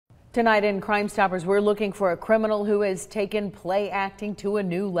Tonight in Crime Stoppers, we're looking for a criminal who has taken play acting to a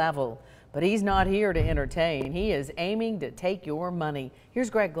new level. But he's not here to entertain. He is aiming to take your money. Here's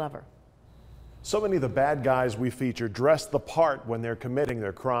Greg Glover. So many of the bad guys we feature dress the part when they're committing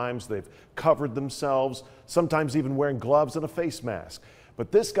their crimes. They've covered themselves, sometimes even wearing gloves and a face mask.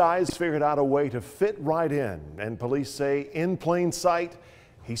 But this guy's figured out a way to fit right in. And police say in plain sight,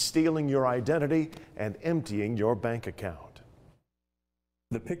 he's stealing your identity and emptying your bank account.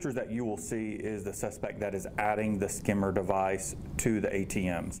 The pictures that you will see is the suspect that is adding the skimmer device to the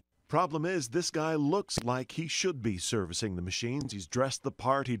ATMs. Problem is, this guy looks like he should be servicing the machines. He's dressed the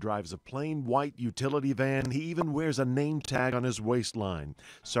part. He drives a plain white utility van. He even wears a name tag on his waistline.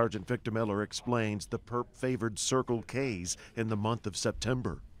 Sergeant Victor Miller explains the perp favored Circle K's in the month of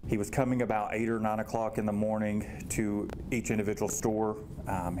September. He was coming about 8 or 9 o'clock in the morning to each individual store.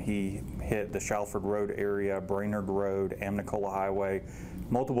 He hit the Shalford Road area, Brainerd Road, Amnicola Highway,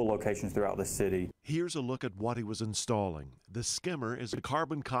 multiple locations throughout the city. Here's a look at what he was installing. The skimmer is a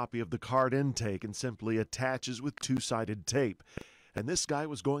carbon copy of the card intake and simply attaches with two-sided tape. And this guy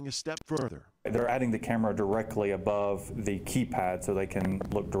was going a step further. They're adding the camera directly above the keypad so they can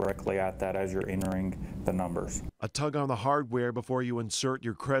look directly at that as you're entering the numbers. A tug on the hardware before you insert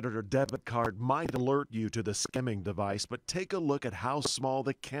your credit or debit card might alert you to the skimming device, but take a look at how small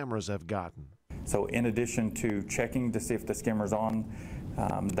the cameras have gotten. So in addition to checking to see if the skimmer's on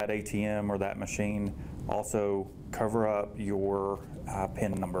that ATM or that machine, also cover up your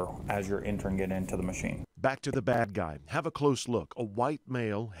PIN number as you're entering it into the machine. Back to the bad guy. Have a close look. A white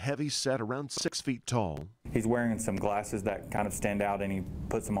male, heavy set, around 6 feet tall. He's wearing some glasses that kind of stand out, and he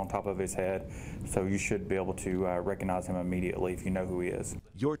puts them on top of his head, so you should be able to recognize him immediately if you know who he is.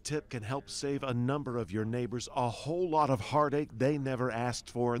 Your tip can help save a number of your neighbors a whole lot of heartache they never asked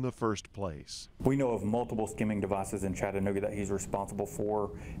for in the first place. We know of multiple skimming devices in Chattanooga that he's responsible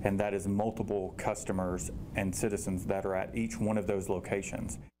for, and that is multiple customers and citizens that are at each one of those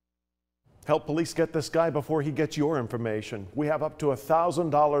locations. Help police get this guy before he gets your information. We have up to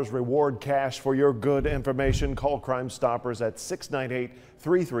 $1,000 reward cash for your good information. Call Crime Stoppers at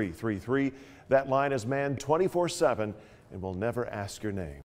 698-3333. That line is manned 24/7 and will never ask your name.